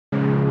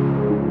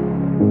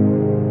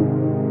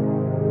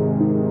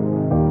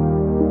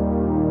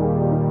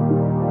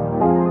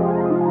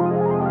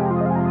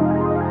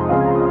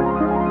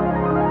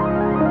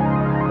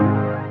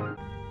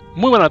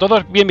buenas a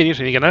todos, bienvenidos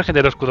a mi canal,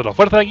 gente del oscuro de la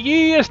fuerza.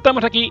 Y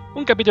estamos aquí,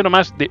 un capítulo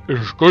más de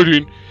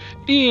Skyrim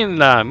y en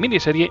la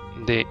miniserie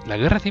de la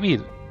Guerra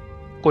Civil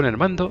con el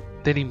bando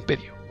del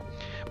Imperio.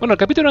 Bueno, el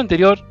capítulo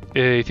anterior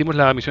hicimos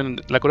la misión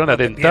La Corona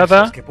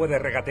Dentada. Que puede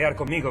regatear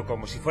conmigo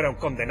como si fuera un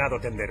condenado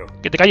tendero.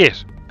 ¡Que te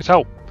calles,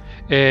 pesado!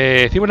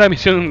 Hicimos la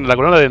misión La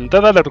Corona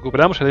Dentada, la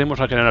recuperamos, le dimos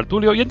al general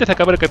Tulio. Y antes de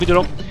acabar el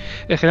capítulo,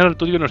 el general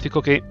Tulio nos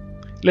dijo que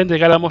le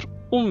entregáramos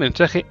un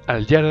mensaje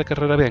al Guerra de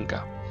Carrera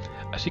Blanca.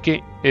 Así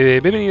que he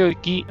venido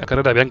aquí a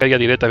Carrera Blanca ya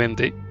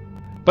directamente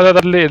para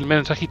darle el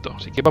mensajito.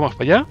 Así que vamos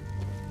para allá.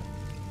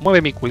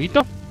 Mueve mi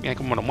culito. Mira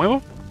cómo lo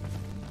muevo.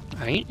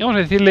 Ahí. Y vamos a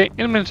decirle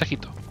el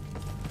mensajito.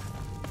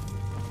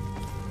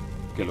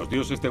 Que los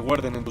dioses te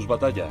guarden en tus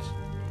batallas.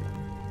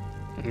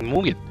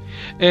 Muy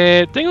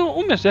bien. Tengo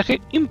un mensaje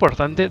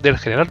importante del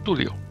general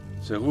Tulio.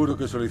 Seguro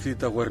que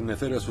solicita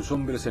guarnecer a sus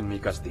hombres en mi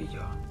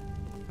castillo.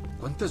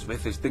 ¿Cuántas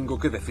veces tengo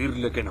que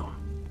decirle que no?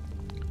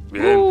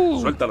 Bien,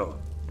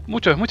 suéltalo.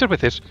 Muchas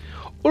veces.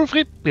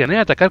 Ulfric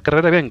planea atacar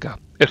Carrera Blanca.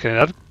 El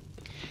general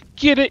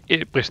quiere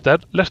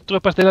prestar las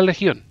tropas de la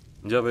legión.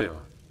 Ya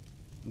veo.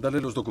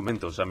 Dale los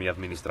documentos a mi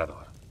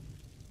administrador.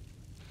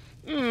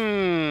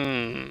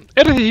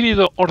 He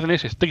recibido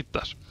órdenes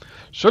estrictas.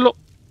 Solo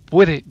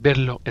puede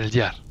verlo el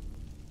Jar.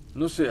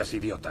 No seas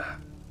idiota.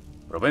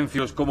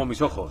 Provencio es como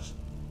mis ojos.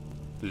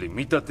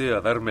 Limítate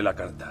a darme la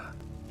carta.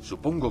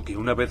 Supongo que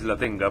una vez la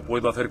tenga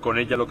puedo hacer con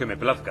ella lo que me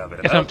plazca,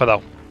 ¿verdad? Está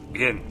enfadado.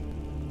 Bien.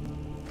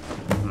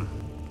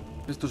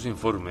 Estos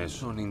informes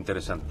son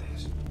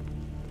interesantes.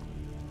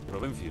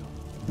 Provencio,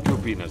 ¿qué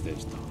opinas de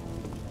esto?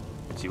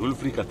 Si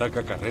Ulfric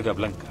ataca Carrera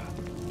Blanca...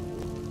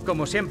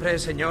 Como siempre,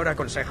 señor,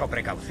 aconsejo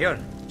precaución.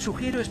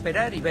 Sugiero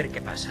esperar y ver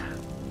qué pasa.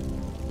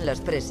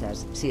 Las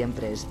presas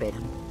siempre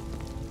esperan.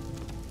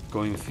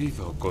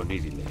 Coincido con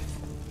Irileth.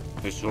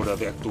 Es hora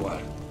de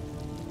actuar.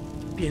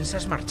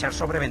 ¿Piensas marchar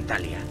sobre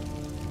Ventalia?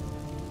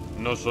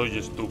 No soy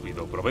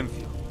estúpido,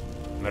 Provencio.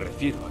 Me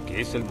refiero a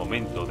que es el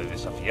momento de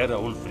desafiar a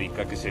Ulfric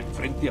a que se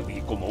enfrente a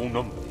mí como un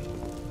hombre,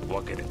 o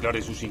a que declare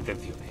sus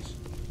intenciones.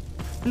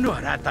 No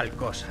hará tal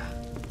cosa.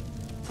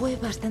 Fue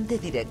bastante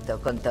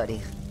directo con Thorig.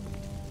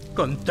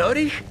 ¿Con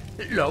Thorig?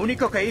 Lo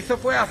único que hizo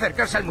fue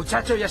acercarse al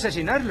muchacho y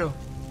asesinarlo.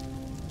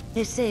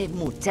 Ese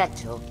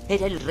muchacho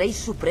era el rey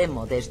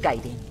supremo de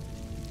Skyrim.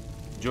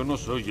 Yo no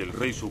soy el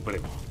rey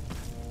supremo,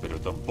 pero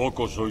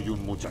tampoco soy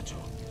un muchacho.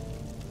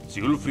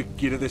 Si Ulfric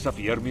quiere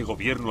desafiar mi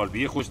gobierno al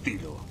viejo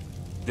estilo,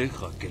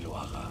 deja que lo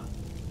haga.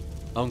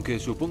 Aunque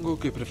supongo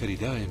que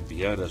preferirá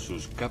enviar a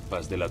sus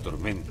capas de la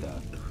tormenta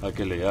a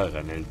que le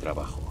hagan el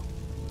trabajo.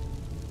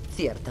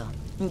 Cierto.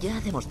 Ya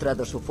ha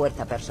demostrado su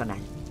fuerza personal.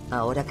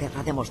 Ahora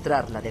querrá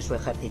demostrar la de su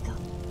ejército.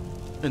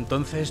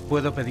 Entonces,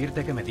 ¿puedo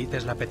pedirte que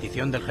medites la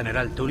petición del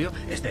general Tulio?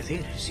 Es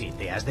decir, si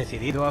te has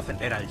decidido a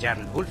ofender al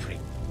Jarl Ulfric.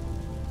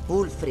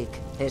 Ulfric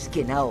es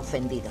quien ha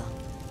ofendido.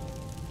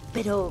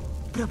 Pero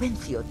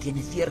Provencio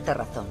tiene cierta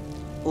razón.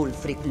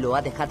 Ulfric lo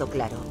ha dejado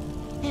claro.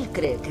 Él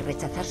cree que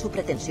rechazar su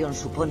pretensión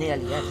supone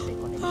aliarse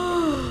con él.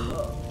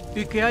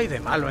 ¿Y qué hay de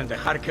malo en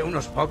dejar que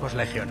unos pocos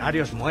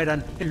legionarios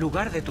mueran en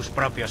lugar de tus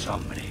propios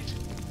hombres?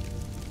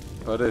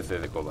 Parece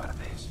de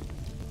cobardes.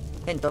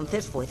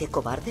 Entonces fue de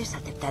cobardes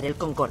aceptar el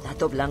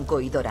concordato blanco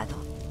y dorado.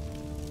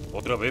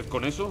 ¿Otra vez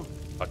con eso?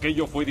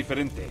 Aquello fue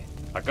diferente.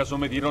 ¿Acaso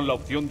me dieron la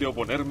opción de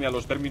oponerme a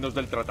los términos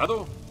del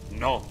tratado?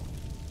 No.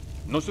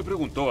 No se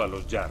preguntó a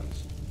los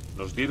Jarls.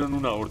 Nos dieron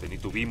una orden y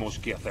tuvimos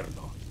que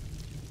hacerlo.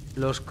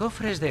 Los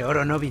cofres de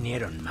oro no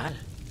vinieron mal.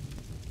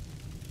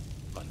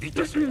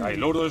 Maldita sea,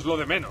 el oro es lo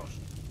de menos.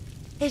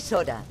 Es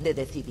hora de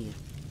decidir.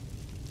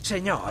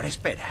 Señor,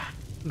 espera.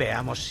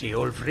 Veamos si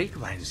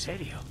Ulfric va en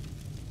serio.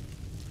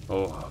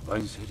 Oh, va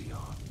en serio.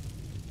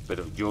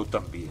 Pero yo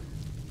también.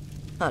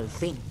 Al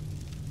fin.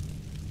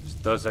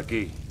 Estás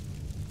aquí.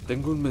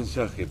 Tengo un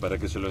mensaje para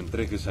que se lo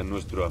entregues a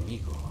nuestro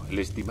amigo, el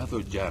estimado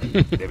Jarl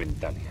de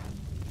Ventalia.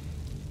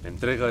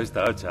 Entrega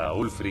esta hacha a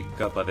Ulfric,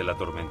 capa de la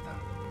tormenta.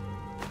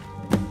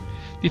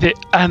 Dice,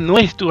 a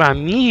nuestro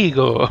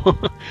amigo.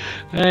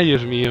 Ay,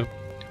 Dios mío.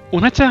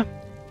 ¿Un hacha?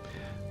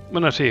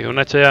 Bueno, sí, un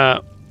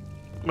hacha...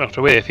 Bueno,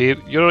 se voy a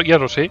decir, yo ya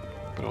lo sé,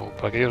 pero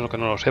para aquellos que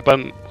no lo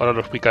sepan, ahora lo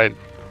explica él.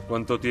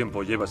 ¿Cuánto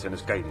tiempo llevas en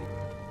Skyrim?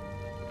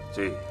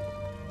 Sí,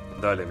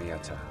 dale mi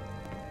hacha.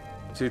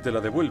 Si te la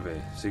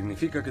devuelve,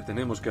 significa que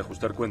tenemos que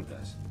ajustar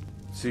cuentas.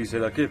 Si se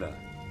la queda,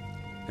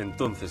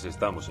 entonces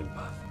estamos en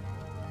paz.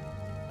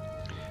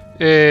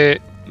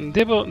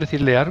 ¿Debo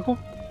decirle algo?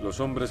 Los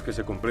hombres que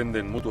se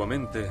comprenden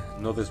mutuamente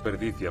no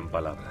desperdician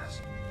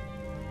palabras.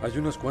 Hay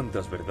unas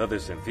cuantas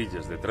verdades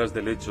sencillas detrás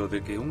del hecho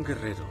de que un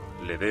guerrero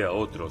le dé a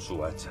otro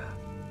su hacha.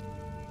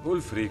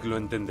 Ulfric lo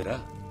entenderá.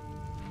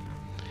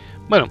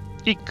 Bueno,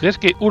 ¿y crees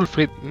que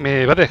Ulfric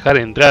me va a dejar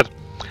entrar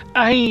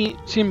ahí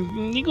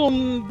sin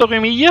ningún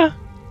problemilla?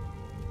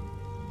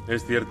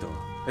 Es cierto,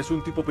 es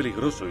un tipo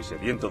peligroso y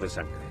sediento de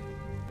sangre.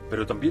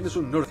 Pero también es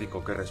un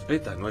nórdico que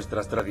respeta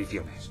nuestras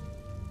tradiciones.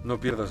 No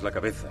pierdas la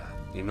cabeza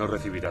y no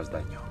recibirás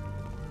daño.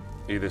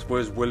 Y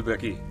después vuelve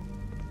aquí,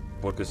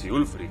 porque si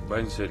Ulfric va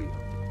en serio,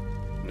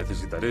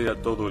 necesitaré a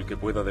todo el que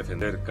pueda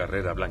defender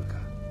Carrera Blanca.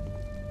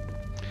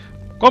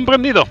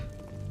 ¡Comprendido!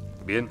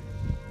 Bien,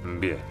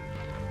 bien.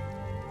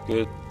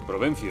 Que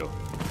Provencio,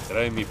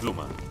 trae mi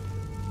pluma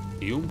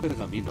y un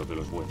pergamino de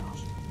los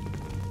buenos.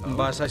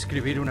 ¿Vas a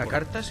escribir una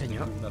carta,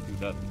 señor? Una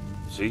ciudad.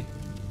 Sí,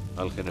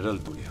 al general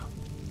Tulio.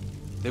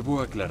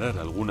 Debo aclarar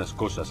algunas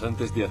cosas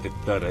antes de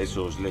aceptar a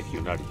esos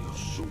legionarios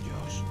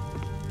suyos.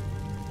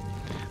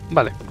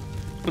 Vale.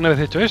 Una vez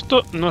hecho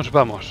esto, nos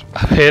vamos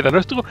a ver a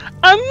nuestro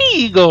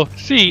amigo.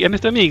 Sí, a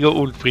nuestro amigo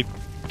Ulfric.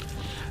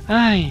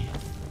 Ay.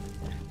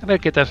 A ver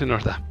qué tal se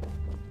nos da.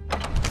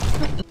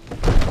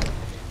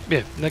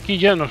 Bien, de aquí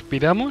ya nos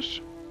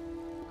piramos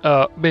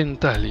a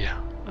Ventalia.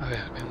 A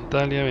ver,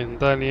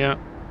 Ventalia.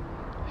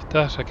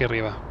 Estás aquí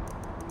arriba.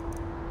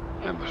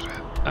 Vamos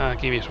a ver,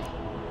 aquí mismo.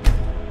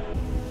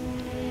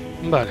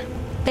 Vale.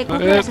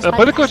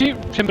 Aparezco así,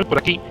 siempre por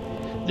aquí.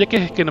 Ya que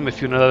es que no me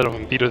fío nada de los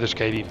vampiros de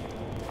Skyrim.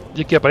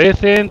 Ya que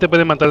aparecen, te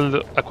pueden matar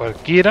a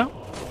cualquiera.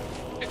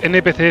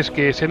 NPCs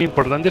que sean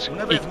importantes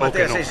Una y vez o maté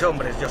que a no. 6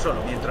 hombres yo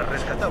solo mientras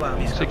rescataba a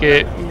mis Así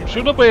que capitanes.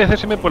 solo puede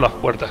hacérseme por las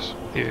puertas.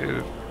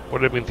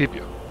 Por el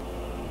principio.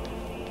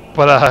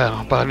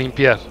 Para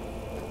limpiar.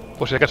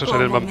 Por si acaso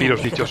salen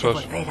vampiros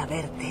dichosos.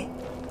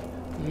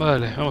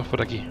 Vale, vamos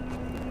por aquí.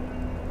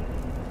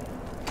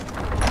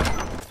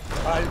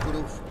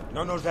 Valgruf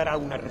no nos dará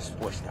una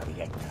respuesta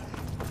directa.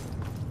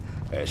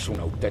 Es un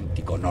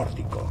auténtico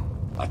nórdico.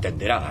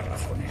 Atenderá a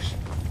razones.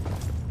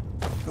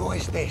 No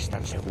estés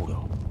tan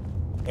seguro.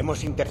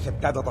 Hemos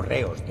interceptado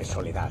correos de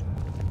Soledad.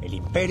 El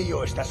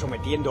Imperio está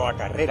sometiendo a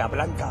Carrera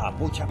Blanca a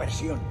mucha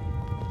presión.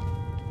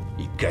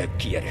 ¿Y qué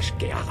quieres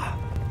que haga?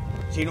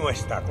 Si no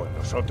está con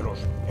nosotros,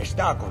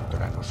 está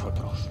contra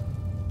nosotros.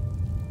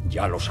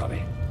 Ya lo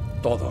sabe.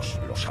 Todos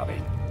lo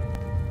saben.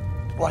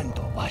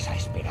 ¿Cuánto vas a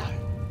esperar?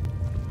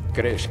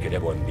 ¿Crees que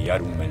debo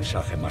enviar un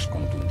mensaje más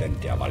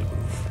contundente a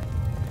Valgruf?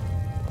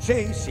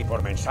 Sí, si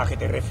por mensaje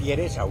te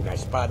refieres a una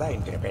espada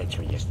entre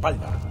pecho y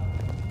espalda.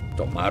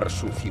 Tomar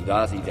su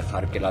ciudad y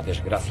dejar que la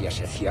desgracia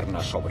se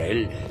cierna sobre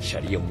él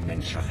sería un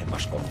mensaje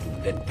más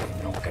contundente,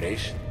 ¿no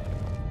crees?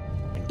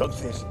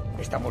 Entonces,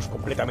 ¿estamos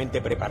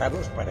completamente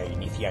preparados para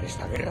iniciar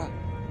esta guerra?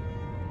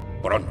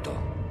 Pronto.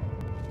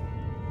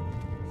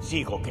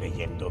 Sigo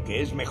creyendo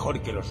que es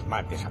mejor que los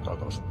mates a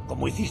todos,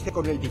 como hiciste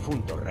con el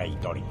difunto rey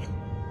Thorin.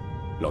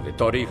 Lo de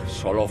Thorin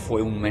solo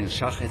fue un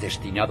mensaje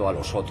destinado a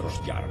los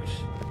otros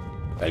Jarls.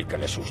 El que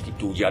le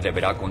sustituya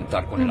deberá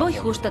contar con el Voy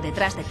apoyo justo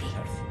detrás de ti. los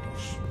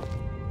ejércitos.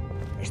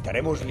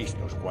 Estaremos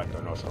listos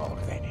cuando nos lo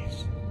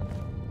ordenes.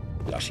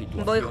 La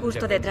situación Voy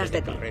justo depende detrás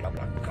de ti. Carrera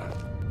Blanca.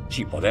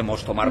 Si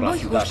podemos tomar la Voy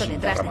ciudad justo sin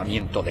detrás de ti.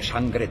 derramamiento de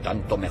sangre,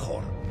 tanto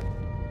mejor.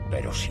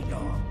 Pero si no,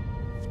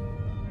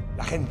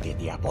 La gente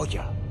te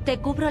apoya. Te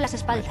cubro las me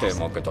espaldas.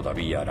 temo que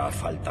todavía hará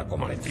falta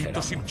convencer a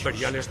Malditos muchos.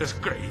 imperiales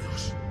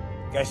descreídos.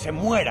 Que se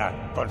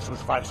mueran con sus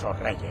falsos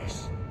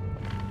reyes.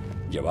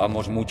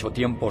 Llevamos mucho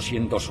tiempo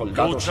siendo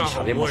soldados Lucha y o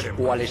sabemos muere.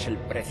 cuál es el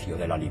precio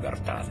de la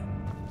libertad.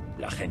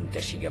 La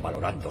gente sigue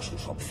valorando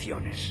sus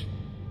opciones.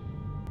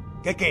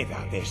 ¿Qué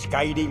queda de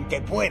Skyrim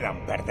que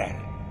puedan perder?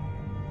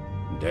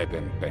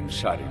 Deben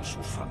pensar en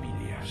sus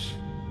familias.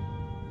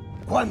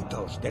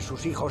 ¿Cuántos de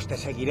sus hijos te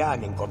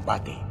seguirán en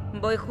combate?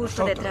 Voy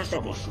justo Nosotros detrás de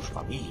ti. somos sus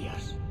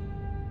familias.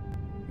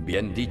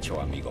 Bien dicho,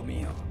 amigo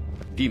mío.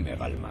 Dime,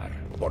 Galmar,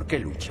 ¿por qué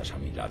luchas a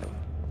mi lado?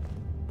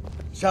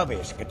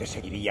 Sabes que te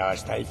seguiría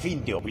hasta el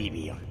fin de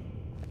Oblivion.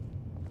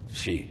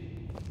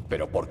 Sí,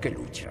 pero ¿por qué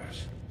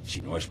luchas?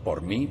 Si no es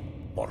por mí,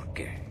 ¿por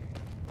qué?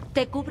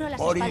 Te cubro las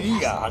Moriría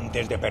espaldas.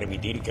 antes de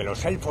permitir que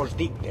los elfos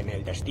dicten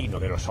el destino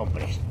de los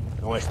hombres.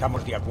 ¿No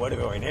estamos de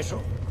acuerdo en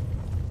eso?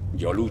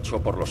 Yo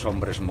lucho por los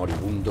hombres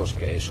moribundos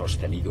que he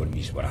sostenido en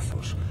mis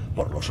brazos,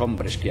 por los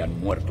hombres que han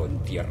muerto en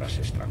tierras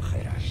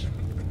extranjeras.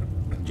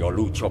 Yo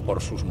lucho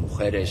por sus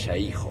mujeres e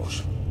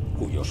hijos,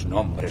 cuyos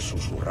nombres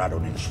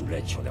susurraron en su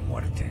lecho de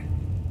muerte.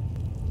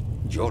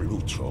 Yo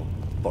lucho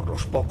por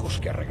los pocos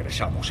que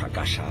regresamos a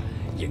casa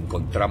y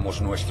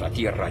encontramos nuestra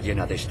tierra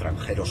llena de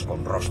extranjeros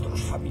con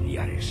rostros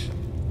familiares.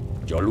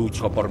 Yo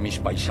lucho por mis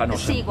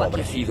paisanos Sigo aquí.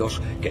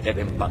 empobrecidos que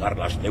deben pagar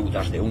las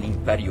deudas de un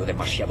imperio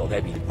demasiado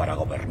débil para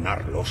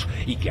gobernarlos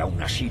y que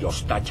aún así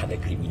los tacha de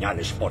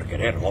criminales por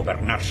querer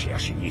gobernarse a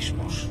sí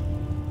mismos.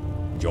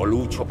 Yo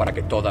lucho para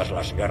que todas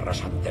las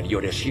guerras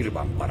anteriores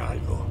sirvan para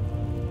algo.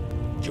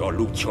 Yo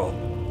lucho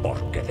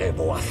porque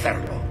debo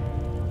hacerlo.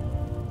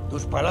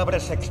 Tus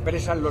palabras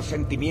expresan los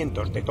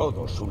sentimientos de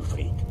todos,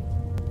 Ulfric.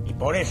 Y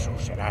por eso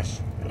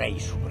serás Rey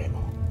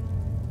Supremo.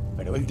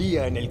 Pero el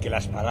día en el que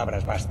las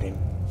palabras basten,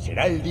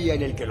 será el día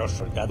en el que los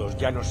soldados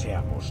ya no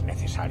seamos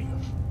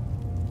necesarios.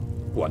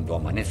 Cuando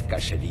amanezca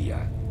ese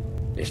día,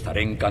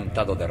 estaré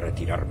encantado de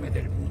retirarme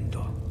del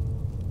mundo.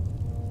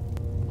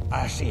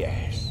 Así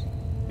es.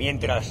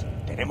 Mientras,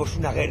 tenemos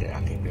una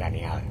guerra que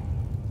planear.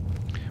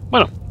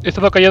 Bueno, he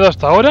estado callado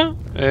hasta ahora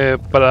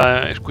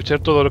para escuchar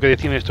todo lo que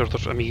decían estos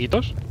dos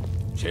amiguitos.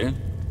 ¿Sí?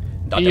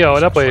 Y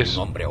ahora, prisa, pues,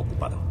 soy un hombre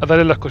ocupado. A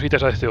darle las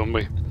cositas a este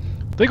hombre.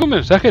 Traigo un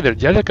mensaje del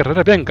Jarl de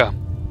Carrera Blanca.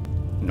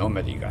 No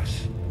me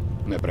digas.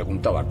 Me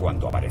preguntaba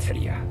cuándo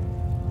aparecería.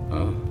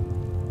 ¿Ah?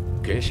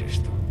 ¿Qué es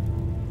esto?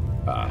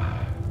 Ah,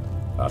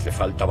 Hace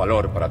falta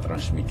valor para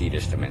transmitir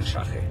este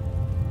mensaje.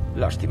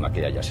 Lástima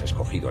que hayas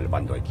escogido el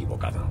bando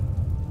equivocado.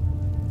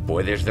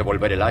 Puedes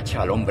devolver el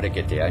hacha al hombre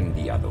que te ha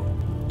enviado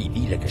y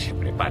dile que se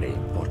prepare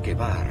porque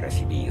va a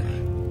recibir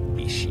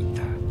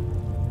visita.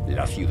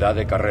 La ciudad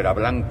de Carrera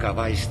Blanca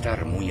va a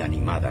estar muy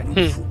animada en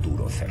un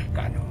futuro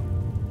cercano.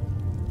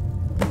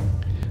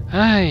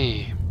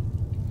 Ay.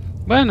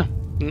 Bueno,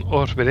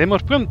 os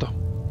veremos pronto.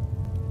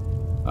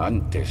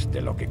 Antes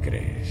de lo que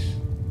crees.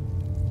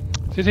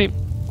 Sí,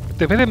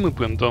 te veré muy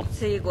pronto.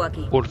 Sigo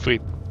aquí.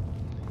 Ulfric.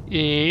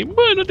 Y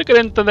bueno, te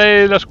quedan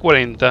de las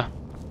 40.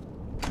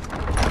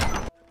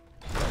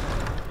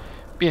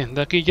 Bien,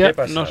 de aquí ya ¿Qué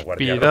pasa, nos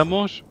guardia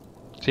piramos.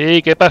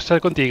 Sí, ¿qué pasa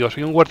contigo?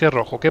 Soy un guardia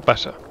rojo, ¿qué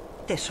pasa?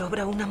 ¿Te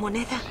sobra una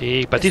moneda?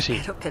 Sí, para ti sí.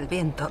 Espero que el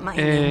viento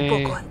amaine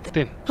un poco antes.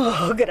 Ten.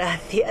 Oh,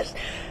 gracias.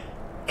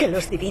 Que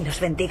los divinos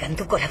bendigan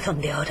tu corazón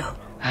de oro.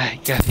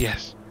 Ay,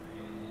 gracias.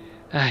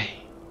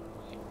 Ay,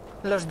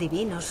 Los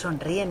divinos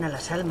sonríen a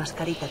las almas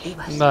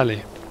caritativas.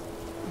 vale.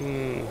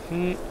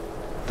 De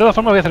todas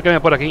formas voy a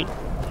acercarme por aquí.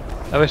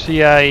 A ver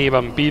si hay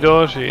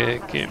vampiros.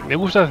 Que me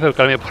gusta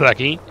acercarme por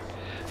aquí.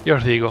 Ya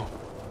os digo.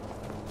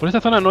 Por esta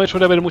zona no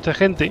suele haber mucha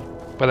gente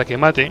para que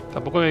mate.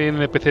 Tampoco hay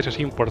NPCs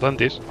así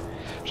importantes.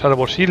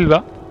 Salvo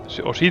Silva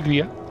o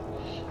Silvia,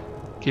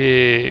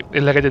 que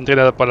es la que te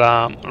entrena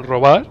para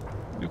robar.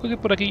 Yo creo que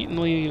por aquí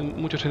no hay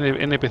muchos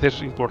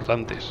NPCs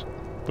importantes.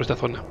 Por esta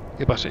zona,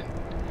 que pasen.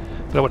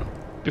 Pero bueno,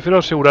 prefiero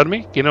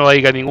asegurarme que no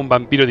haya ningún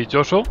vampiro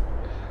dichoso.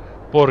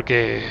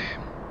 Porque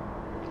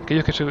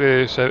aquellos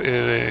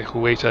que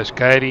juguéis a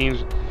Skyrim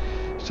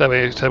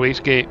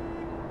sabéis que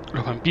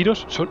los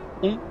vampiros son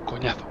un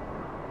coñazo.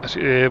 Así,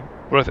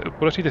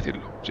 por así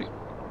decirlo, sí.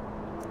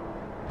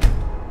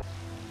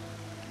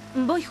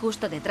 Voy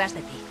justo detrás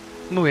de ti.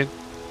 Muy bien.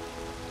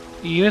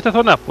 Y en esta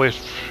zona,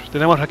 pues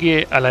tenemos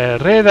aquí a la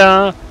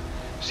herrera.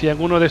 Si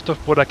alguno de estos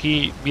por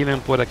aquí vienen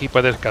por aquí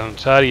para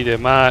descansar y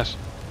demás,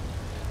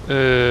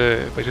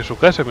 pues en su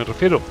casa me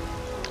refiero,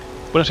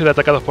 pueden ser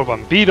atacados por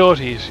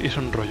vampiros y es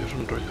un rollo, es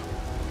un rollo.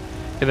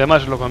 Y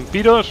además los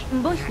vampiros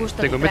Voy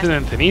justo te detrás convierten de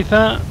en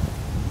ceniza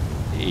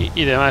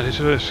y demás.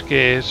 Eso es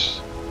que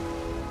es...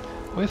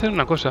 Voy a hacer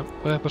una cosa,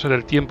 voy a pasar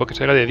el tiempo que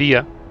se haga de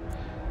día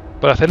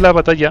para hacer la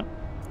batalla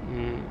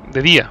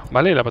de día,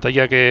 ¿vale? La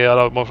batalla que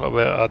ahora vamos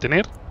a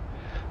tener.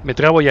 Me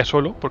trabo ya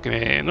solo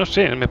porque no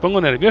sé, me pongo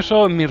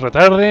nervioso, me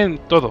retarden,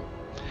 todo.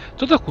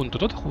 Todo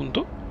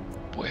junto.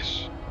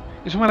 Pues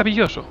es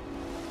maravilloso.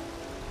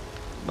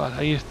 Vale,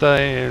 ahí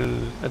está el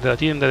de la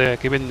tienda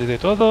que vende de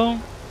todo.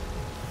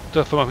 De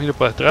todas formas miro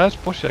por detrás,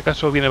 por si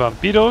acaso vienen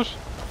vampiros.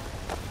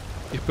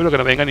 Y espero que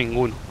no venga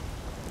ninguno.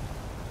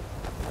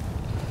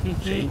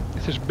 Sí.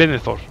 Ese es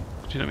Benethor,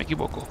 si no me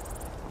equivoco.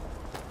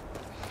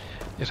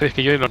 Ya sabéis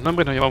que yo y los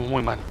nombres nos llevamos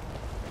muy mal.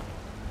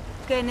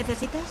 ¿Qué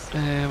necesitas?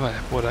 Vale,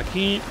 por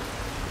aquí.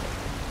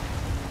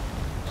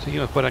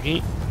 Seguimos por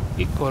aquí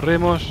y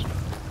corremos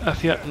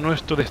hacia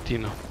nuestro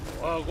destino.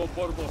 Lo hago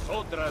por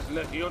vosotras,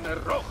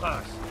 legiones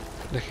rojas.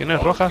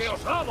 Legiones rojas.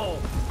 Porque os amo.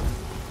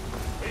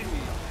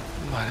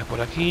 Vale,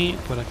 por aquí,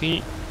 por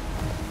aquí.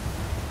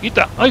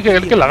 ¡Quita! ¡Ay,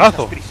 qué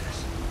lagazo!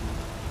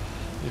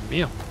 Dios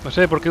mío. No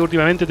sé por qué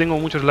últimamente tengo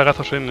muchos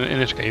lagazos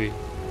en Skyrim.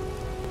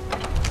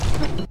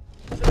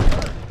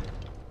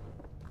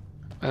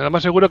 Lo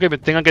más seguro que me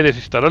tengan que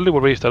desinstalarlo y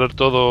volver a instalar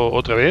todo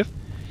otra vez.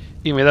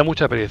 Y me da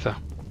mucha pereza.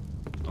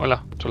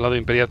 Hola, soldado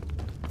imperial.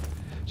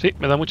 Sí,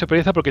 me da mucha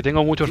pereza porque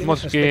tengo muchos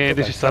mods que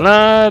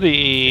desinstalar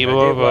y...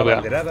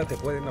 te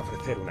pueden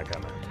ofrecer una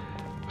cama.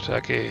 O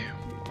sea que...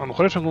 A lo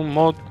mejor es un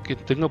mod que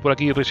tengo por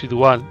aquí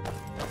residual.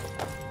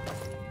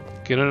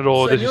 Que no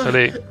lo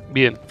desinstalé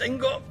bien.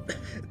 Tengo...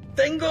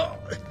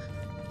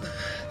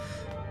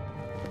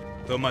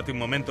 Tómate un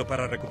momento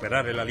para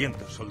recuperar el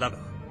aliento, soldado.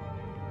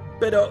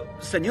 Pero,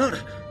 señor...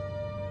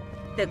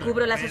 Te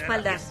cubro las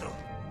espaldas.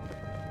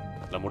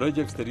 La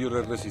muralla exterior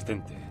es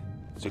resistente.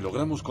 Si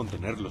logramos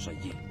contenerlos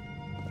allí.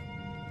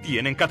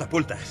 Tienen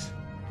catapultas.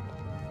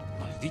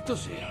 Maldito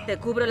sea. Te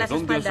cubro las ¿De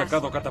dónde han espaldas.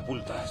 sacado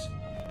catapultas?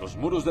 Los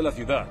muros de la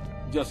ciudad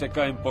ya se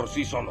caen por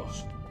sí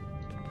solos.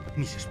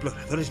 Mis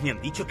exploradores me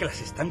han dicho que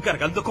las están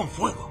cargando con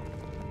fuego.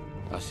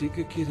 Así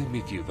que quieren mi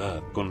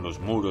ciudad con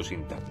los muros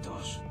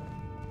intactos.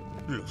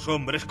 Los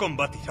hombres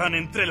combatirán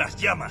entre las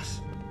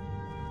llamas.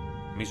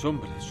 Mis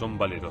hombres son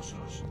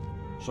valerosos.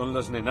 Son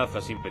las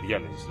nenazas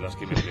imperiales las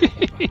que me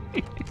preocupan.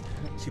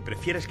 Si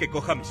prefieres que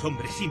coja a mis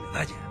hombres sin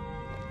medalla.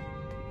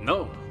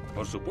 No,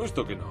 por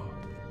supuesto que no.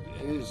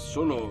 Es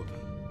solo...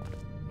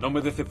 No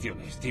me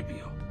decepciones,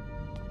 Tibio.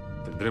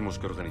 Tendremos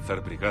que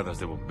organizar brigadas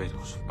de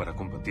bomberos para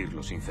combatir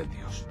los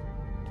incendios.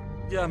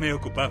 Ya me he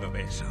ocupado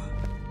de eso.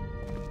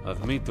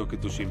 Admito que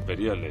tus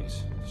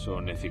imperiales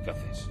son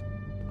eficaces.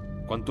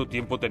 ¿Cuánto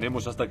tiempo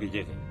tenemos hasta que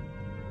lleguen?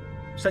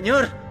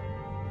 ¡Señor!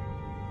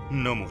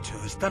 No mucho.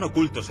 Están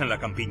ocultos en la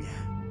campiña.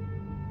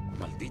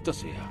 Maldita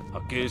sea.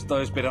 ¿A qué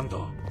está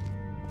esperando?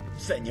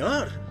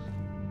 ¡Señor!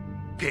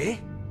 ¿Qué?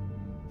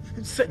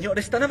 Señor,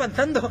 están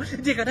avanzando.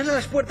 Llegarán a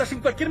las puertas en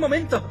cualquier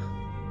momento.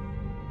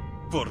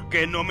 ¿Por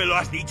qué no me lo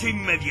has dicho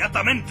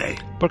inmediatamente?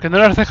 ¿Por qué no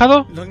lo has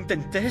dejado? Lo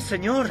intenté,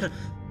 señor.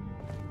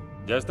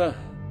 Ya está.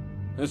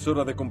 Es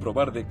hora de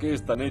comprobar de qué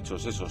están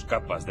hechos esos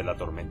capas de la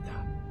tormenta.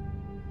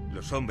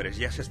 Los hombres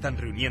ya se están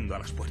reuniendo a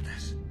las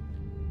puertas.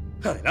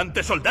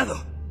 ¡Adelante,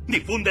 soldado!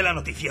 ¡Difunde la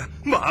noticia!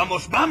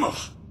 ¡Vamos,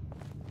 vamos!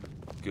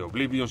 Que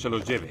Oblivion se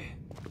los lleve.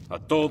 A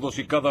todos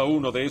y cada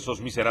uno de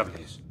esos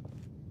miserables.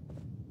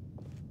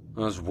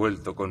 Has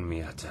vuelto con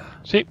mi hacha.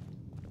 Sí.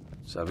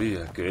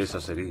 Sabía que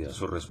esa sería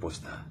su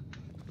respuesta.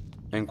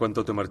 En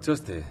cuanto te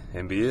marchaste,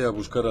 envié a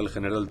buscar al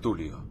general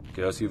Tulio,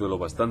 que ha sido lo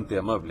bastante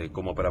amable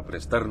como para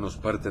prestarnos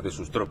parte de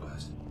sus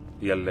tropas,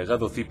 y al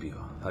legado Cipio,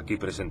 aquí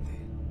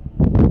presente.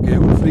 Que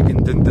Ulfric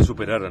intente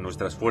superar a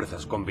nuestras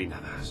fuerzas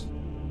combinadas.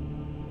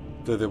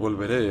 Te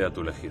devolveré a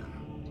tu legión.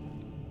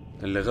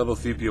 El legado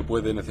Cipio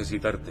puede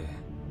necesitarte.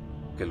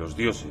 Que los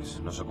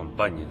dioses nos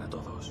acompañen a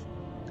todos.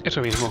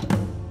 Eso mismo.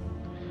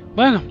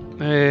 Bueno,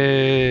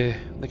 de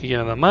aquí ya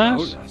nada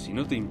más. Ahora, si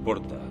no te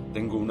importa,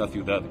 tengo una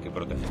ciudad que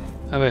proteger.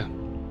 A ver.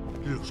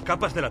 Los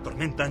capas de la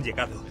tormenta han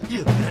llegado. Y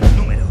en gran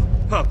número.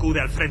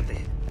 Acude al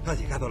frente. Ha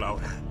llegado la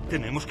hora.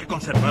 Tenemos que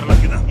conservar la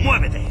ciudad.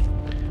 ¡Muévete!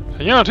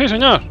 Señor, sí,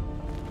 señor.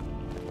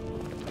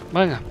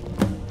 Venga.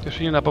 Yo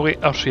soy un apoyo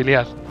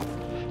auxiliar.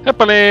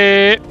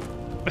 ¡Épale!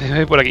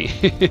 Voy por aquí.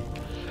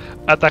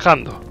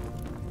 Atacando.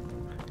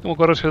 ¿Cómo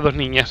corren esas dos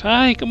niñas?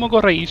 ¡Ay, cómo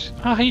corréis!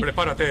 ¡Ay!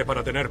 Prepárate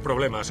para tener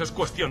problemas, es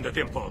cuestión de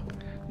tiempo.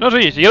 No,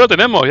 sí, si ya lo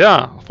tenemos,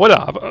 ya.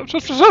 ¡Fuera!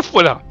 ¡Sal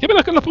fuera! Ya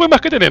verás los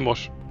problemas que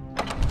tenemos.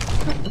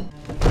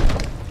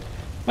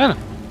 Bueno.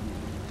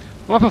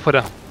 Vamos para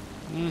afuera.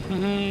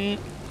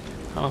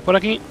 Vamos por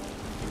aquí.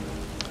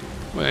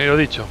 Bueno, lo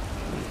dicho.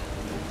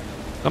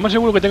 Lo más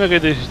seguro que tenga que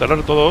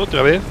desinstalar todo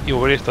otra vez y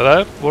volver a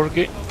instalar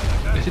porque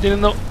estoy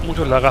teniendo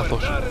muchos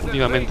lagazos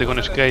últimamente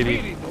con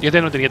Skyrim. Y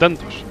este no tenía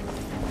tantos.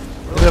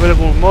 Debe haber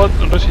algún mod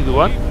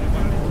residual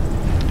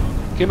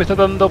que me está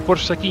dando por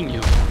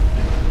saquiño.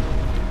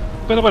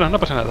 Pero bueno, no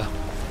pasa nada.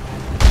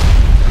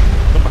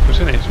 Toma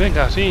presiones,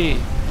 venga, sí.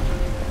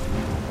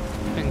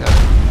 Venga,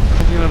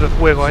 pociones de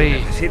fuego ahí.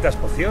 Si necesitas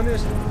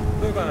pociones,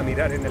 prueba a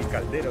mirar en el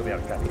caldero de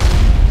Arcadia.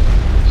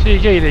 Sí,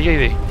 ya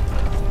iré.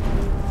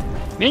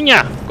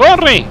 ¡Niña!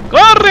 ¡Corre!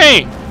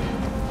 ¡Corre!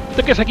 ¿No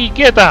te quedes aquí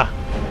quieta?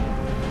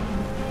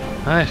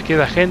 Ah, es que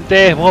la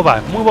gente es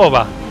boba, muy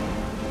boba.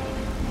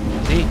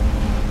 Sí.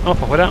 Vamos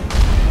para afuera.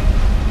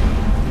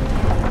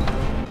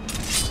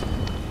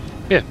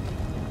 Bien.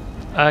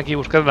 Aquí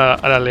buscar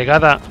a la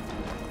legada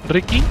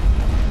Ricky,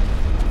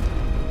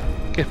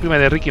 que es prima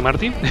de Ricky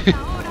Martin.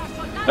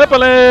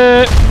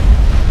 ¡Épale! Hoy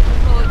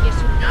es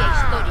un día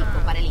histórico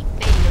para el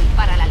Imperio y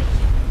para la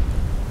Legión.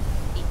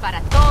 Y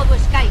para todo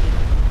Skyrim.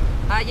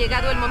 Ha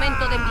llegado el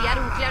momento de enviar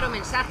un claro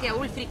mensaje a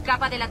Ulfric,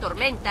 capa de la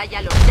tormenta, y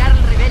a los Jarl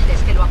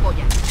rebeldes que lo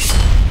apoyan.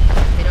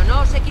 Pero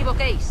no os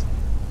equivoquéis.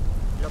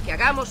 Lo que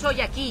hagamos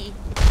hoy aquí,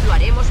 lo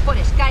haremos por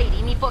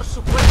Skyrim y por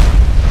su pueblo.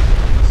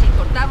 Si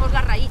cortamos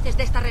las raíces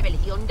de esta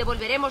rebelión,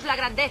 devolveremos la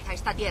grandeza a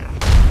esta tierra.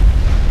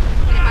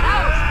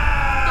 ¡Preparaos!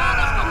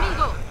 ¡Todos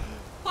conmigo!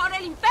 ¡Por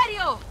el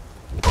Imperio!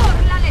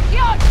 ¡Por la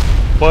Legión!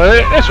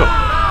 Pues eso.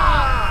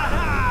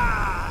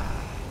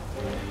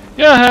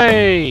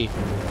 ¡Yay!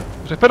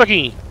 Os espero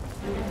aquí.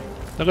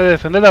 Tengo que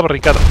defender la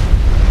barricada.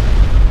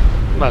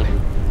 Vale.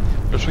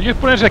 Lo suyo es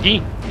ponerse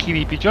aquí.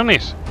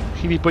 Gilipichones.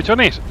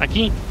 Gilipichones.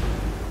 Aquí.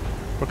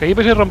 Porque ahí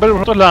vais a romper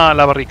vosotros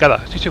la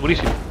barricada. Estoy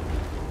segurísimo.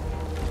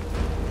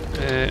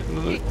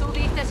 ¿Y tú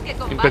dices que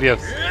combates? Imperial.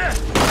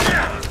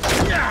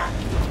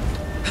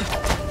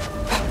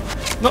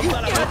 No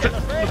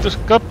te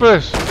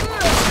escapes.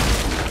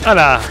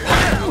 ¡Hala!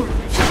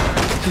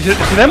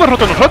 Si la hemos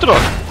roto nosotros.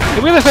 Te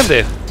voy a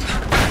defender.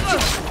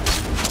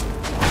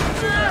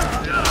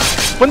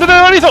 ¡Póntete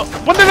de balizo!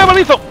 ¡Póntete de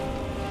balizo!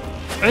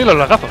 ¡Ahí los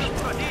lagazos!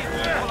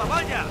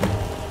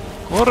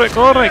 ¡Corre,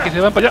 corre! Que se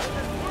van para allá.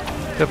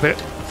 Se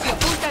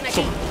ocultan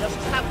aquí, los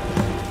estamos.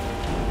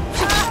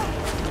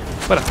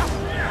 Fuera.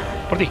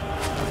 Por ti.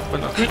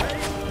 Ven aquí.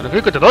 Ven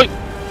aquí que te doy.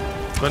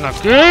 Ven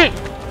aquí. Tú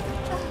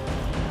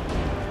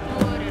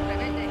eres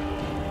rebelde.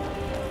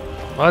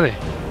 Vale.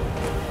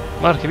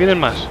 Vale, que vienen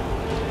más.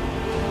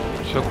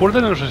 Se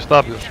ocultan en los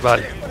establos.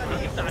 Vale.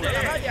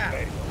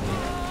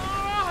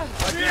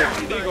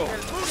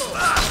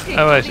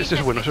 Ah, vale, este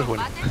es bueno, eso es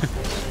bueno.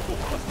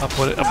 A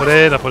por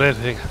él,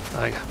 venga,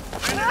 venga.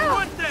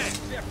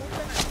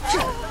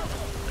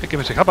 Que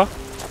me se escapa,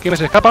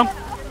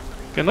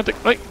 que no te...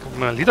 ¡Ay!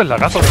 Malditos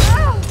lagazos.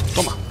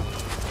 Toma.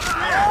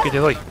 Que te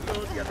doy.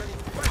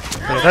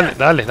 Pero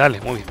dale,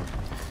 muy bien.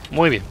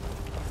 Muy bien.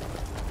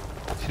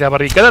 Si la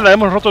barricada la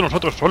hemos roto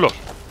nosotros solos.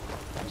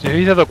 Si os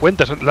habéis dado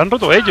cuenta, la han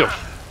roto ellos.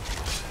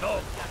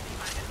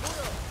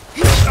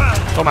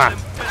 Toma.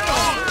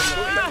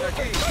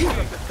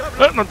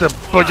 No te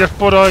apoyes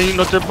por ahí,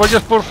 no te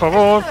apoyes por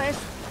favor.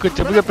 Que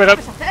te voy a pegar.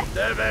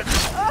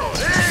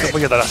 Te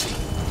voy a dar así.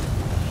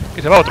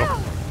 Que se va otro.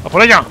 ¡A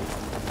por ella!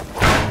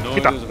 No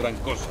Quita. eres gran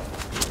cosa.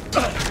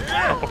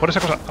 A por esa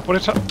cosa, a por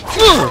esa.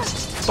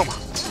 Toma.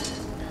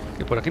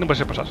 Que por aquí no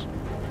podéis pasar.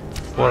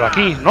 Por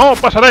aquí no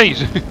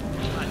pasaréis.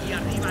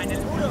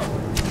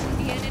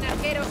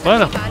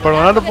 Bueno,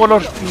 perdonad por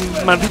los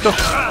malditos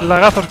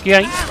lagazos que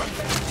hay.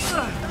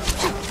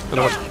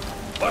 Pero bueno.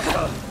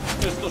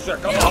 Esto se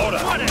acaba ahora.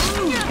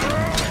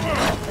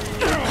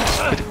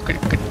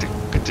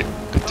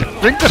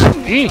 ¡Vengas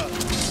aquí!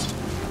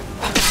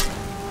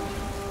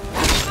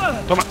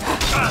 Toma.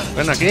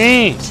 Ven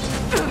aquí.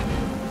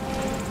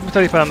 Me está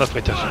disparando a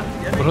flechas.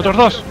 ¿Vosotros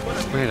dos?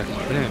 Ven aquí,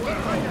 ven aquí.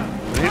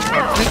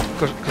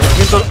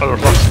 Cosimiento a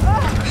los dos.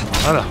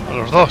 Nada, a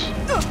los dos.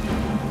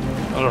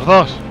 A los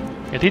dos.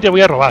 Y a ti te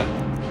voy a robar.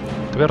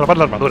 Te voy a robar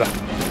la armadura.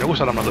 Me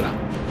gusta la armadura.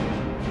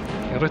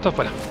 Y el resto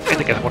fuera. Ahí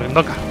te quedas,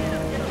 morrindoca.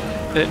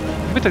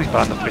 Me está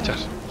disparando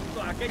flechas.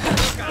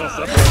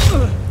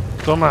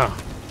 Toma.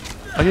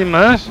 ¿Alguien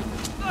más?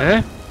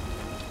 ¿Eh?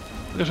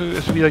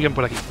 He subido a alguien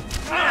por aquí.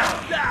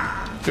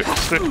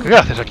 ¿Qué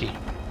haces aquí?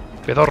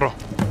 Pedorro.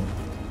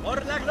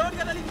 ¡Por la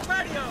gloria del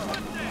Imperio!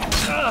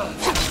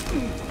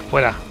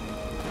 Fuera.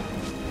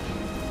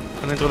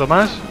 ¿Han entrado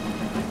más?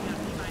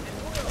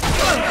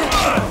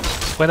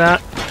 Fuera.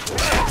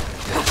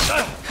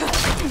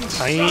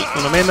 Ahí,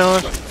 uno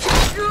menos.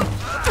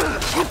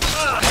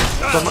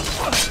 Toma,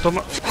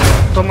 toma,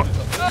 toma.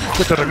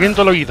 Que te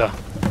reviento la oída.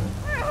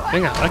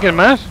 Venga, ¿alguien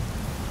más?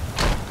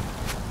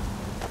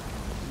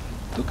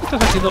 ¿Tú qué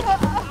estás haciendo?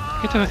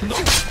 ¿Qué estás haciendo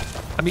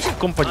a mi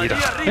compañera?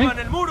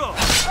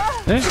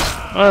 ¿Eh?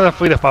 Ahora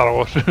fui de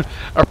espárragos.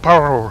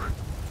 Espárragos.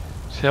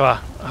 Se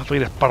va a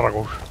freír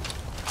espárragos.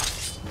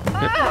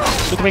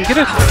 ¿Tú también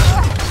quieres?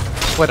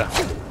 Fuera.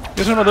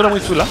 Es una armadura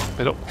muy chula,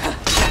 pero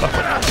va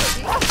fuera.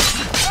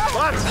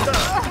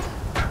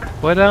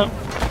 Fuera.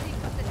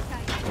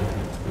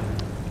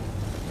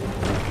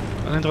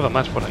 Han entrado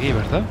más por aquí,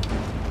 ¿verdad?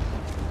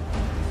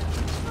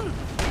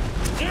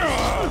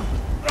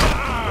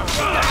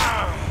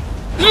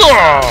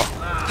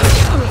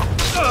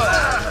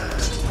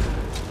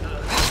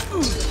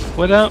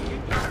 Fuera.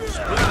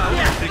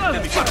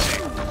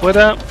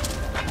 Fuera.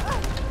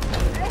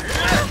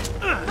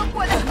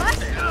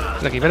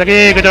 Ven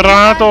aquí, que te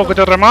remato, que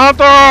te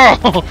remato.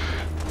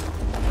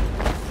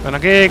 Ven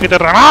aquí, que te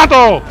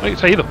remato. Ay,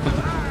 se ha ido.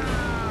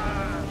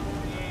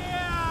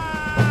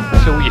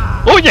 Se huye.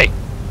 ¡Oye!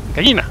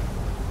 Gallina.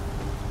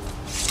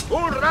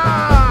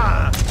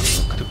 ¡Hurra!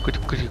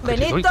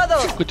 ¡Venid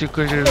todos! Que te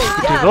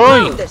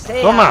doy.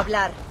 Toma.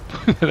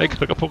 Me la he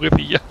cargado,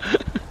 pobrecilla.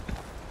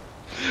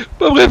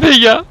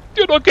 Pobrecilla.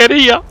 Yo no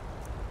quería.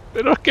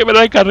 Pero es que me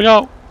la he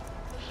cargado.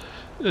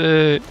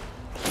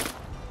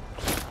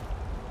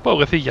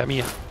 Pobrecilla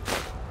mía.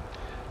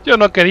 Yo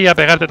no quería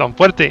pegarte tan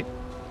fuerte.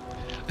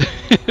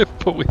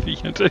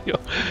 Pobrecilla, en serio.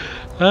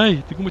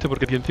 Ay, tengo mucha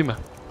porquería encima.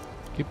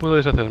 ¿Qué puedo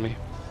deshacerme?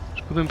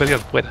 Escudo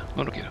imperial, fuera.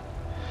 No lo quiero.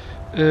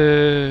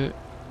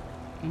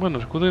 Bueno,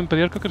 escudo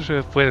imperial creo que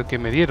ese fue el que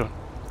me dieron.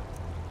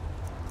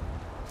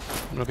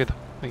 Me lo quedo.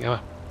 Venga,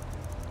 va.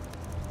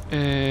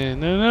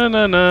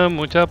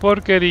 Mucha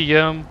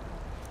porquería.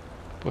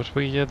 Pues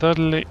voy a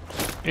darle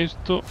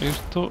esto,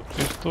 esto,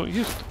 esto y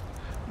esto.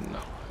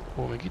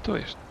 No, o me quito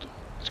esto.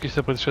 Es que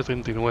este puede ser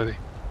 39.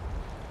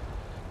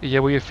 Y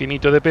ya voy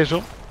finito de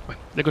peso.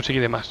 Bueno, ya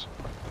conseguiré más.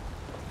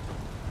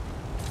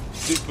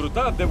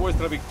 Disfrutad de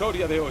vuestra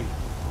victoria de hoy.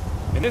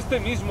 En este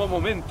mismo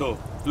momento,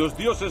 los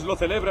dioses lo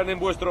celebran en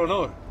vuestro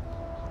honor.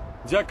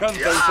 Ya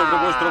cantan sobre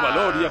vuestro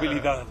valor y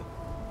habilidad.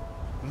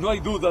 No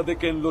hay duda de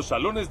que en los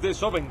salones de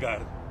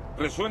Sovngarde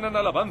resuenan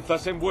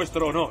alabanzas en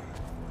vuestro honor.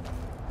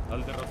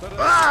 Al derrotar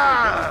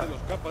a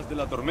los capas de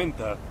la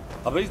tormenta,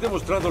 habéis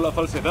demostrado la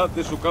falsedad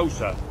de su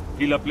causa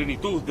y la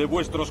plenitud de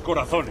vuestros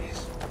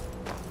corazones.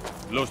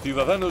 Los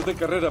ciudadanos de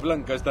Carrera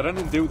Blanca estarán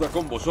en deuda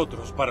con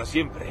vosotros para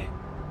siempre.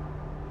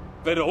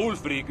 Pero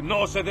Ulfric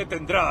no se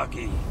detendrá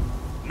aquí.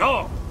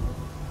 ¡No!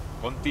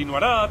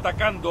 Continuará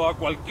atacando a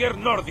cualquier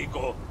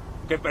nórdico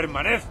que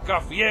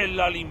permanezca fiel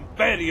al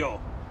Imperio.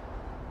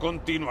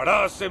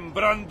 Continuará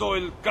sembrando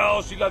el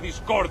caos y la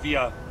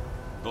discordia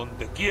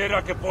donde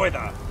quiera que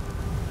pueda.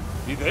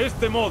 Y de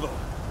este modo,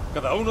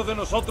 cada uno de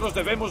nosotros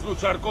debemos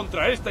luchar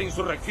contra esta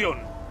insurrección,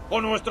 o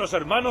nuestros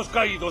hermanos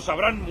caídos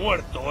habrán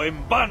muerto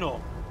en vano.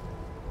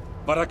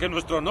 Para que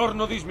nuestro honor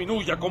no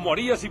disminuya como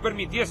haría si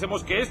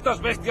permitiésemos que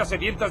estas bestias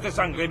sedientas de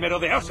sangre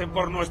merodeasen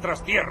por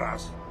nuestras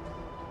tierras.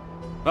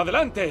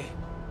 ¡Adelante!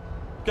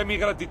 Que mi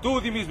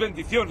gratitud y mis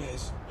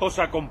bendiciones os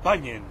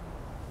acompañen.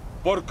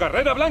 ¡Por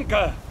Carrera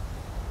Blanca!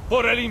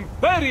 ¡Por el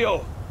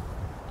Imperio!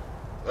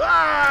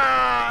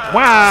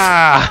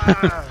 ¡Guau!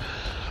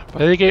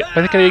 Parece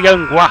que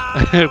digan guau.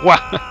 Guau.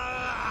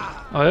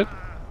 A ver.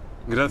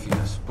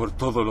 Gracias por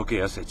todo lo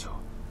que has hecho.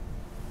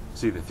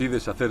 Si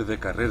decides hacer de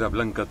Carrera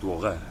Blanca tu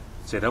hogar,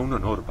 será un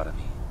honor para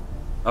mí.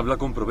 Habla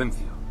con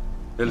Provencio.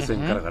 Él se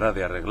encargará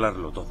de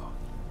arreglarlo todo.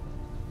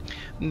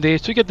 De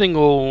hecho, ya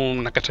tengo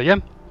una casa ya.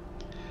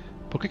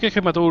 ¿Por qué quieres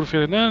que mató a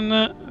Ulfric?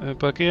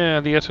 ¿Para qué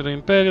aliarse al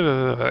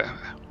Imperio?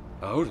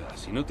 Ahora,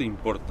 si no te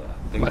importa,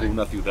 tengo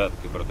una ciudad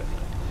que proteger.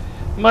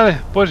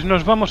 Vale, pues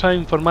nos vamos a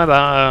informar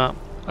a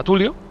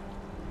Tulio.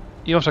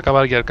 Y vamos a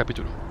acabar ya el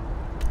capítulo.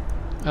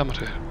 Vamos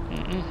a ver.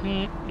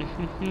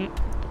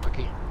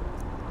 Aquí.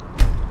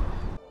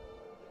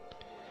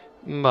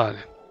 Vale.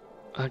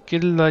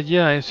 Aquel de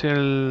allá es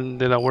el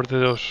de la guardia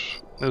de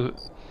los...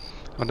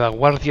 la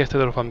guardia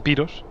de los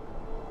vampiros.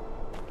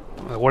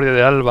 La guardia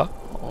de Alba.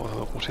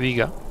 O como se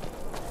diga.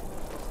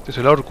 Este es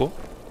el orco.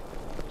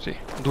 Sí,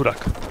 Durak.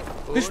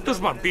 Estos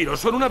vampiros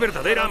son una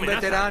verdadera Un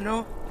amenaza.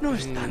 veterano no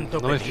es tanto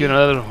No me pedir. fío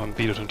nada de los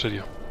vampiros, en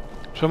serio.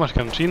 Son más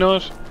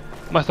cansinos,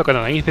 más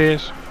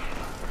tocananaíces.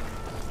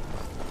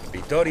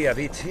 Vittoria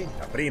Vici,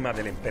 la prima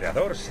del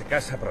emperador, se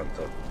casa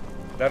pronto.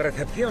 La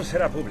recepción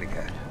será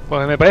pública.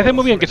 Pues me parece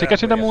muy bien que se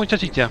case la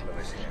muchachilla.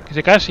 Que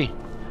se case.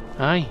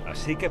 Ay.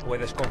 Así que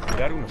puedes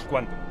conjurar unos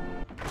cuantos.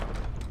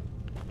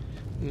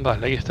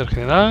 Vale, ahí está el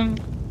general.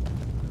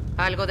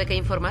 ¿Algo de qué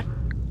informar?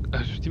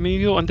 Has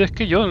venido antes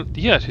que yo,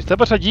 tía. Si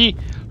estabas allí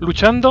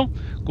luchando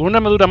con una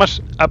armadura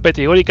más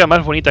apeteórica,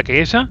 más bonita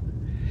que esa,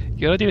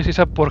 y ahora tienes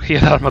esa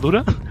porquería de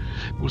armadura.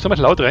 Me gusta más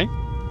la otra,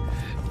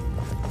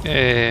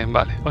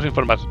 vale, vamos a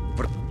informar.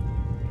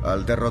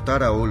 Al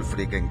derrotar a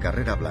Ulfric en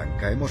Carrera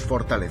Blanca, hemos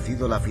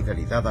fortalecido la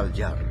fidelidad al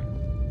Jarl.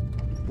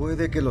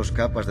 Puede que los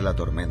capas de la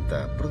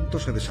tormenta pronto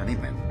se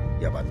desanimen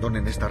y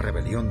abandonen esta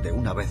rebelión de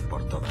una vez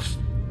por todas.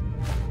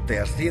 Te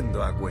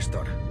asciendo a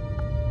Questor.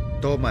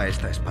 Toma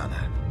esta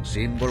espada,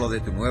 símbolo de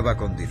tu nueva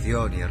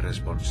condición y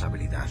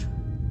responsabilidad.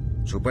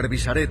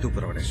 Supervisaré tu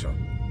progreso.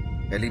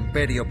 El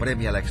Imperio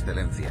premia la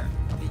excelencia,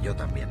 y yo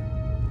también.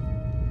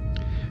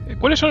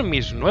 ¿Cuáles son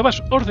mis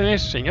nuevas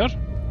órdenes, señor?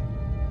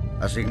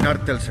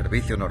 Asignarte el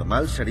servicio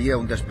normal sería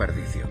un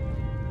desperdicio.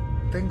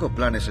 Tengo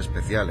planes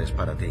especiales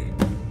para ti.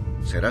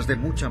 Serás de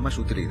mucha más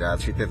utilidad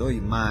si te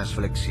doy más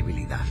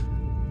flexibilidad.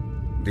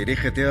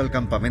 Dirígete al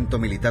campamento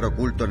militar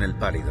oculto en el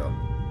Pálido.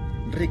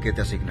 Rique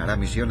te asignará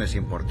misiones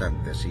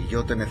importantes y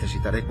yo te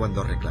necesitaré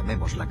cuando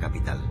reclamemos la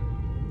capital.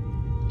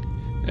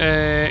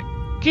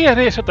 ¿Qué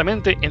haré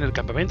exactamente en el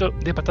campamento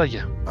de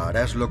batalla?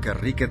 Harás lo que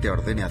Rique te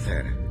ordene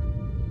hacer.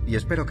 Y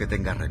espero que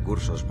tengas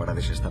recursos para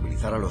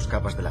desestabilizar a los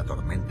capas de la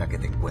tormenta que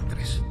te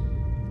encuentres.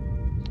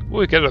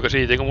 Uy, claro que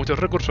sí, tengo muchos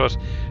recursos.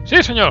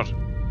 ¡Sí, señor!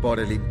 Por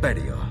el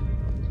Imperio.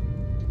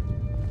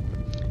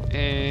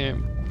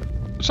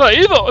 ¡Se ha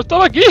ido!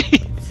 ¡Estaba aquí!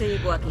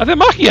 Sigo aquí. ¡Hace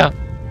magia!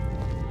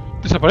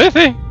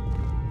 ¡Desaparece!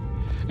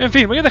 En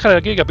fin, voy a dejar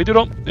aquí el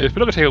capítulo.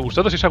 Espero que os haya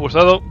gustado. Si os ha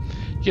gustado,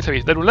 ya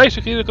sabéis, dar un like,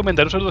 suscribir,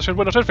 comentar. Un saludo, ser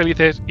buenos, ser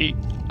felices y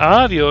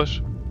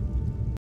adiós.